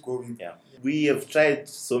kept going. Yeah. We have tried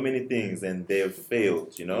so many things and they have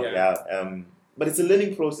failed, but it's a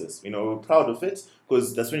learning process, we're proud of it,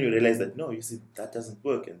 because that's when you realize that, no, you see, that doesn't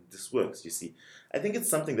work and this works, you see. I think it's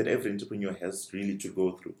something that every entrepreneur has really to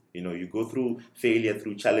go through. You go through failure,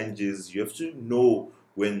 through challenges. You have to know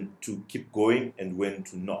when to keep going and when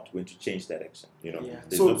to not, when to change direction,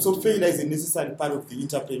 So failure is a necessary part of the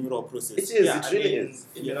entrepreneurial process. It is, it really is.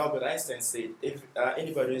 Even Albert Einstein said, if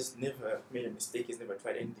anybody who's never made a mistake has never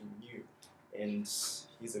tried anything new. And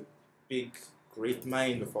he's a big, great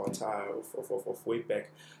mind of our time, of way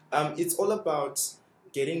back. It's all about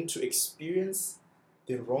getting to experience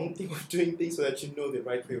the wrong thing of doing things so that you know the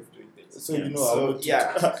right way of doing things. So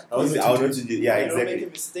exactly. Make a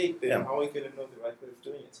mistake, then how are you going to know the right way of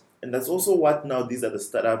doing it? And that's also what now these are the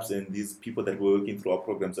startups and these people that we're working through our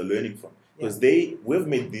programs are learning from. Because we've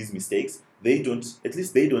made these mistakes. They don't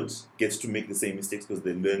get to make the same mistakes because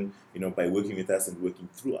they learn, by working with us and working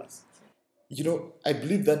through us. I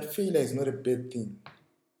believe that failure is not a bad thing.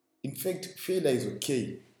 In fact, failure is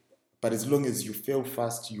okay. But as long as you fail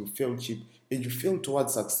fast, you fail cheap, and you fail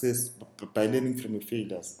towards success by learning from your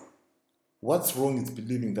failures. What's wrong is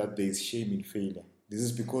believing that there is shame in failure. This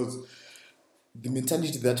is because the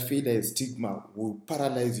mentality that failure is stigma will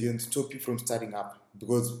paralyze you and stop you from starting up.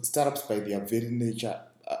 Because startups, by their very nature,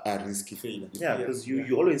 are risky failure. Yeah, because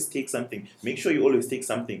you always take something. Make sure you always take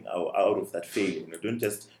something out of that failure. Don't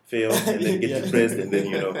just fail and then get depressed and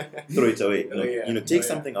then throw it away. Take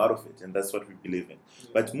something out of it, and that's what we believe in.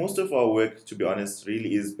 But most of our work, to be honest,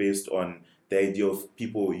 really is based on the idea of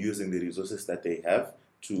people using the resources that they have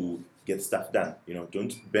to get stuff done.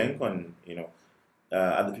 Don't bank on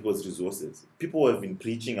other people's resources. People have been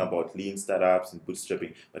preaching about lean startups and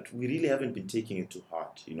bootstrapping, but we really haven't been taking it to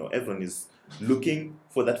heart. Everyone is looking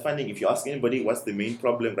for that funding. If you ask anybody what's the main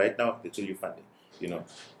problem right now, they tell you funding.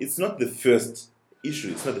 It's not the first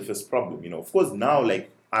issue. It's not the first problem. Of course, now,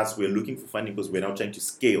 like us, we're looking for funding because we're now trying to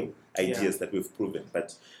scale ideas that we've proven.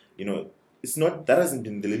 But, it's not, that hasn't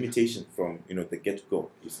been the limitation from, the get-go.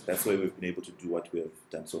 That's why we've been able to do what we have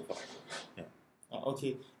done so far. Yeah.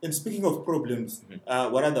 Okay. And speaking of problems,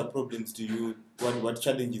 what other problems what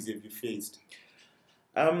challenges have you faced?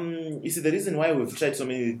 You see, the reason why we've tried so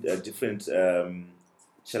many different,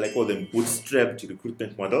 shall I call them bootstrapped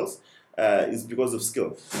recruitment models, is because of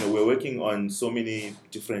skill. We're working on so many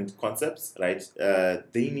different concepts, right?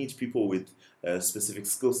 They need people with a specific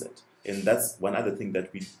skill set. And that's one other thing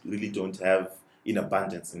that we really don't have in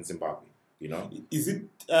abundance in Zimbabwe, Is it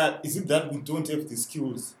that we don't have the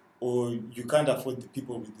skills, or you can't afford the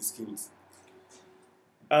people with the skills?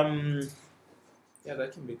 Yeah,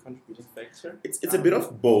 that can be a contributing factor. It's a bit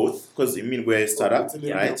of both, because we're a startup, It's a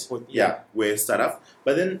little right? bit of both, Yeah, we're a startup.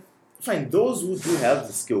 But then, fine, those who do have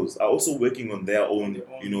the skills are also working on their own,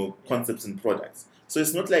 concepts and products. So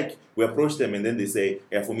it's not like we approach them and then they say,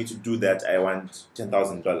 yeah, for me to do that, I want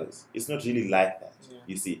 $10,000. It's not really like that,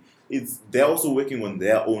 you see. They're also working on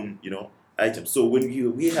their own, items. So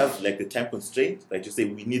when we have like the time constraint, like you say,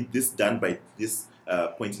 we need this done by this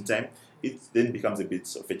point in time, it then becomes a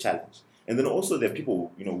bit of a challenge. And then also there are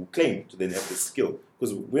people, who claim to then have the skill.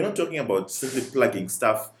 Because we're not talking about simply plugging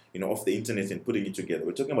stuff, off the internet and putting it together.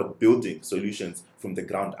 We're talking about building solutions from the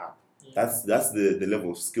ground up. Yeah. That's the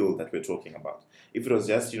level of skill that we're talking about. If it was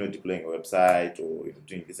just, deploying a website or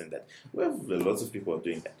doing this and that, we have lots of people are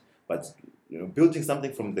doing that. But, building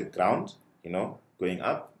something from the ground, going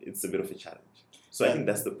up, it's a bit of a challenge. So I think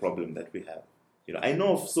that's the problem that we have. I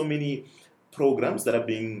know of so many programs that are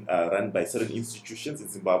being run by certain institutions in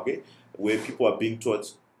Zimbabwe where people are being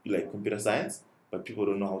taught like computer science, but people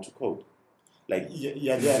don't know how to code. Like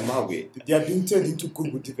in Zimbabwe, they are being turned into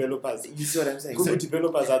Google developers. You see what I'm saying? Google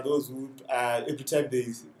developers are those who, every time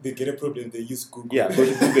they get a problem, they use Google. Yeah, go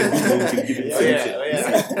to Google and give it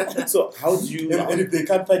a solution. So how do you? And if they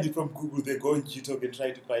can't find it from Google, they go on GitHub and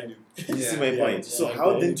try to find it. You see my point? So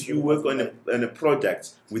how then do you work on a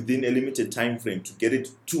product within a limited time frame to get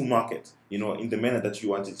it to market? In the manner that you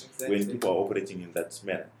want it, when people are operating in that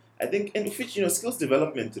manner. I think, and which skills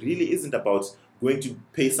development really isn't about going to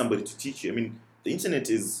pay somebody to teach you. The internet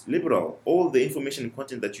is liberal. All the information and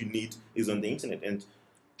content that you need is on the internet. And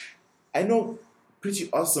I know pretty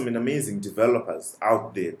awesome and amazing developers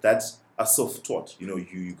out there that are self-taught. You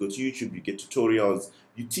go to YouTube, you get tutorials,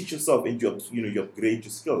 you teach yourself, and you upgrade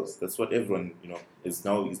your skills. That's what everyone is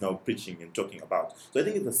now preaching and talking about. So I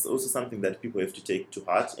think it's also something that people have to take to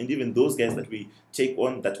heart. And even those guys that we take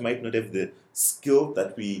on that might not have the skill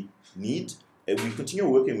that we need, we continue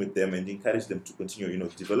working with them and encourage them to continue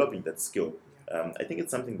developing that skill. I think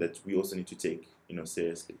it's something that we also need to take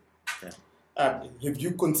seriously. Yeah. Have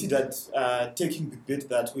you considered taking the bet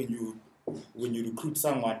that when you recruit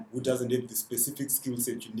someone who doesn't have the specific skill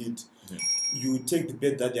set you need, you take the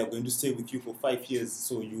bet that they are going to stay with you for 5 years,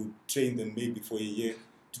 so you train them maybe for a year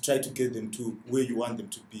to try to get them to where you want them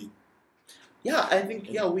to be? Yeah, I think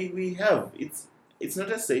we have. It's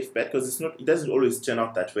not a safe bet because it doesn't always turn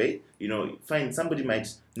out that way. Fine, somebody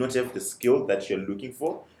might not have the skill that you're looking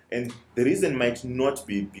for, and the reason might not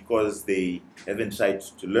be because they haven't tried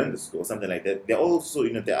to learn the skill or something like that. There are also,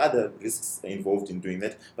 there are other risks involved in doing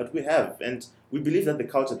that, but we have, and we believe that the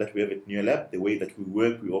culture that we have at NeoLab, the way that we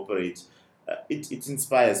work, we operate, it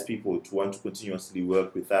inspires people to want to continuously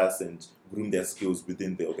work with us and groom their skills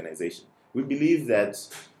within the organization. We believe that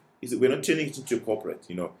we're not turning it into a corporate.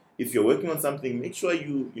 If you're working on something, make sure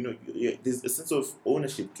there's a sense of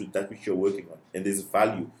ownership to that which you're working on, and there's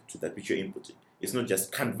value to that which you're inputting. It's not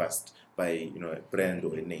just canvassed by a brand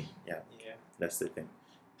or a name. Yeah, that's the thing.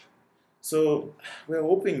 So we're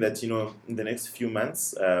hoping that in the next few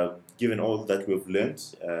months, given all that we've learned,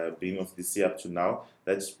 beginning of this year up to now,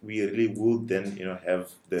 that we really will then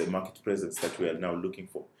have the market presence that we are now looking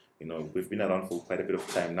for. We've been around for quite a bit of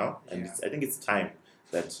time now, and I think it's time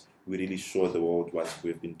that we really show the world what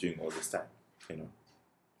we've been doing all this time.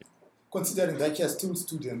 Considering that you're still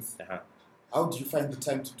students, how do you find the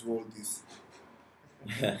time to do all this?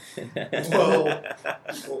 Well,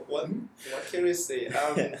 what can we say?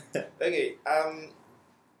 Okay,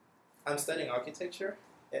 I'm studying architecture,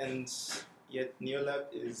 and yet NeoLab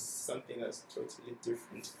is something that's totally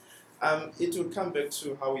different. It will come back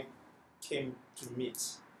to how we came to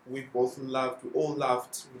meet. We all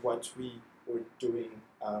loved what we were doing.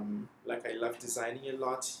 Like I love designing a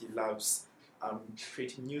lot. He loves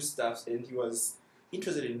creating new stuff, and he was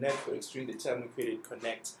interested in networks during the time we created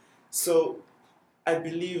Connect. So I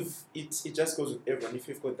believe it just goes with everyone. If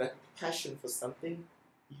you've got that passion for something,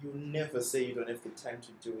 you never say you don't have the time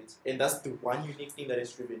to do it. And that's the one unique thing that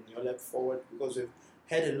has driven NeoLab forward, because we've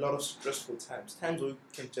had a lot of stressful times where you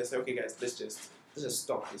can just say, okay, guys, let's just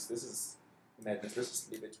stop this. This is madness. Let's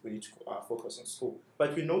just leave it. We need to focus on school.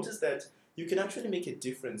 But you notice that you can actually make a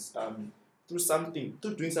difference through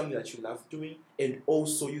doing something that you love doing, and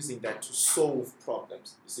also using that to solve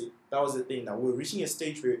problems. You see, that was the thing. Now we're reaching a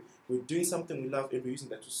stage where we're doing something we love and we're using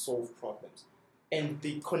that to solve problems. And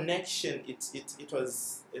the connection, it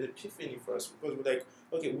was an epiphany for us, because we're like,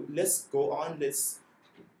 okay, let's go on, let's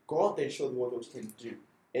go out there and show the world what you can do.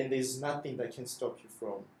 And there's nothing that can stop you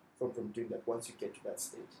from doing that once you get to that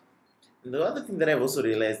stage. The other thing that I've also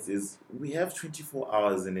realized is we have 24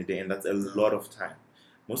 hours in a day, and that's a lot of time.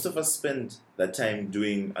 Most of us spend that time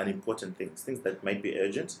doing unimportant things that might be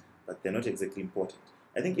urgent, but they're not exactly important.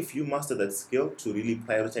 I think if you master that skill to really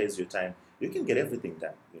prioritize your time, you can get everything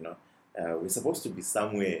done, We're supposed to be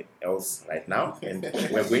somewhere else right now, and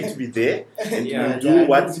we're going to be there, and we'll do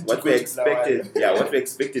what we're expected. What we're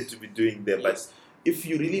expected to be doing there. But if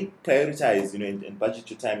you really prioritize, and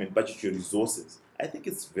budget your time and budget your resources, I think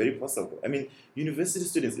it's very possible. I mean, university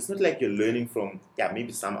students, it's not like you're learning from,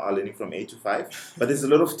 maybe some are learning from 8 to 5, but there's a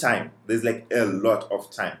lot of time. There's like a lot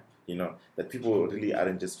of time, that people really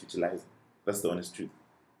aren't just utilizing. That's the honest truth,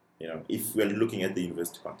 if we're looking at the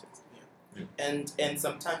university context. And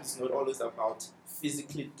sometimes it's not always about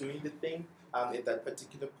physically doing the thing at that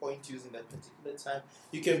particular point, using that particular time.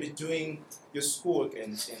 You can be doing your schoolwork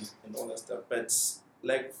and all that stuff. But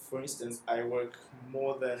like, for instance, I work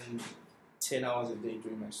more than 10 hours a day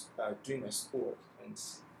doing my schoolwork, and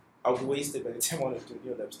I'll waste it by the time I want to do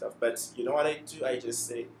all that stuff. But you know what I do? I just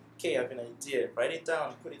say, okay, I have an idea, write it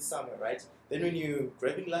down, put it somewhere, right? Then when you're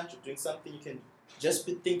grabbing lunch or doing something, you can just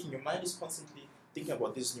be thinking. Your mind is constantly thinking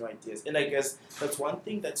about these new ideas. And I guess that's one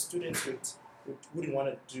thing that students wouldn't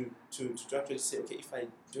want to do, to actually say, okay, if I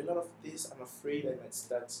do a lot of this, I'm afraid I might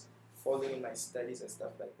start falling in my studies and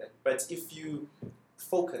stuff like that. But if you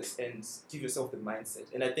focus and give yourself the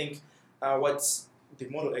mindset, and I think what the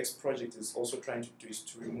Model X project is also trying to do is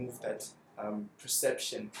to remove that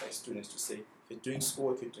perception by students to say, if you're doing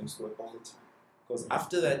schoolwork all the time. Because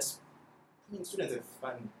after that, students have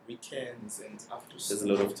fun weekends and after school. There's a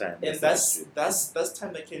lot of time. And that's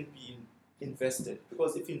time that can be invested.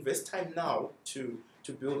 Because if you invest time now to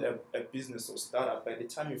build a business or startup, by the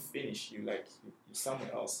time you finish, you're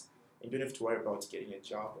somewhere else. And you don't have to worry about getting a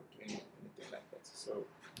job or doing anything like that. So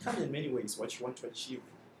it comes in many ways what you want to achieve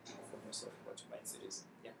for yourself, what your mindset is.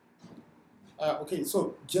 Okay,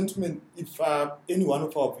 so gentlemen, if any one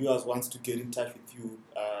of our viewers wants to get in touch with you,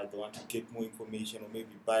 they want to get more information or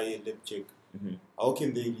maybe buy a lab check, how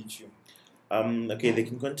can they reach you? Okay, they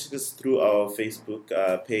can contact us through our Facebook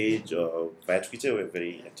page or via Twitter. We're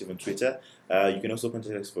very active on Twitter. You can also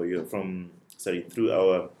contact us through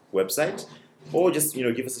our website, or just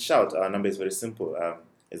give us a shout. Our number is very simple,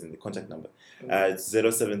 as in the contact number. It's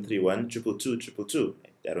 0731 222 222.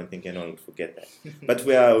 I don't think anyone would forget that. But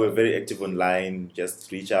we're very active online.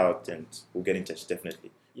 Just reach out and we'll get in touch,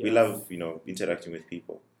 definitely. Yeah. We love interacting with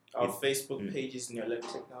people. Our Facebook page is Neolab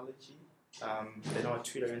Technology. Then our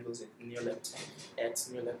Twitter handle is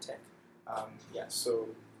 @NeolabTech. So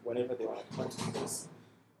whenever they want to contact us,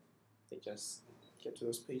 they just get to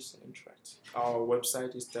those pages and interact. Our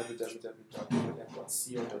website is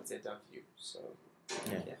www.neolab.co.zw. So,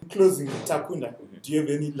 In closing, Takunda, do you have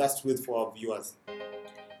any last words for our viewers?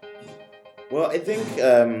 Well, I think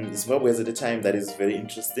Zimbabwe is at a time that is very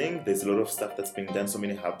interesting. There's a lot of stuff that's being done, so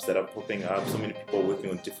many hubs that are popping up, so many people working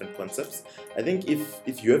on different concepts. I think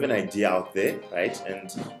if you have an idea out there, right,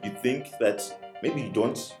 and you think that maybe you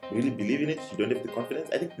don't really believe in it, you don't have the confidence,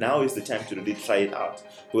 I think now is the time to really try it out.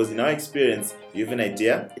 Because in our experience, you have an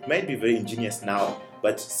idea, it might be very ingenious now,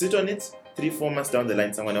 but sit on it, 3-4 months down the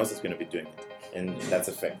line, someone else is going to be doing it. And that's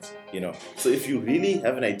a fact, So if you really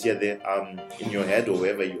have an idea there in your head or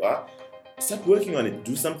wherever you are, start working on it,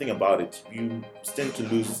 do something about it. You stand to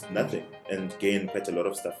lose nothing and gain quite a lot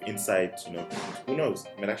of stuff inside, who knows,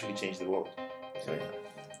 it might actually change the world. So,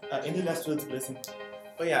 any last words, Blessing?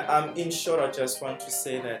 In short, I just want to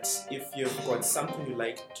say that if you've got something you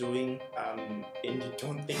like doing and you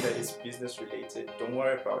don't think that it's business related, don't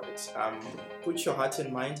worry about it. Put your heart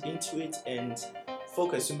and mind into it and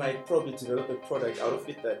focus. You might probably develop a product out of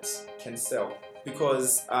it that can sell.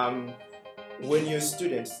 Because when you're a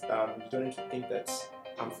student, you don't need to think that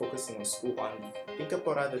I'm focusing on school only. Think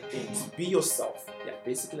about other things. Be yourself.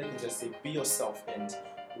 Basically I can just say be yourself, and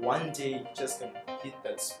one day you just can hit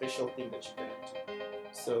that special thing that you're going to do.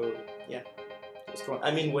 So just go on.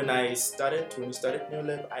 I mean, when we started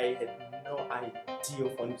Neolab, I had no idea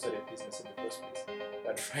of wanting to start a business in the first place.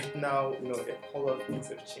 But right now, a whole lot of things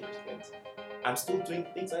have changed, and I'm still doing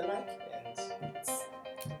things I like, and it's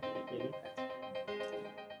really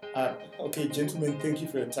Okay, gentlemen, thank you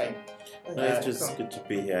for your time. No, it's just good to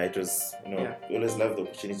be here. It was, Yeah. we always love the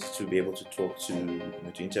opportunity to be able to talk to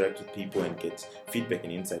interact with people and get feedback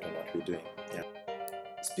and insight on what we're doing. Yeah.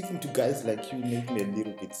 Speaking to guys like you make me a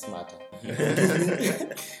little bit smarter.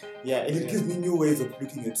 Yeah, and it Yeah. gives me new ways of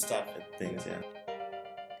looking at stuff. Things, yeah.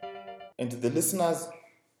 And to the listeners,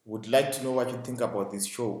 would like to know what you think about this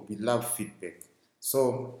show. We love feedback.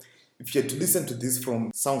 So if you had to listen to this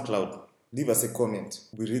from SoundCloud, leave us a comment.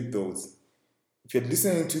 We read those. If you're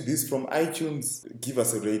listening to this from iTunes, give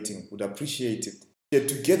us a rating. Would appreciate it. If you had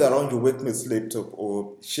to get around your workmate's laptop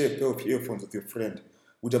or share a pair of earphones with your friend,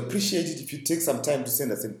 would appreciate it if you take some time to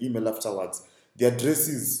send us an email afterwards. The address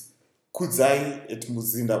is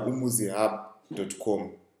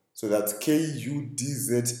kudzai@muzindaumuzihub.com. So that's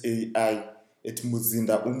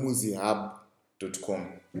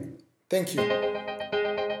kudzai@muzindaumuzihub.com. Thank you.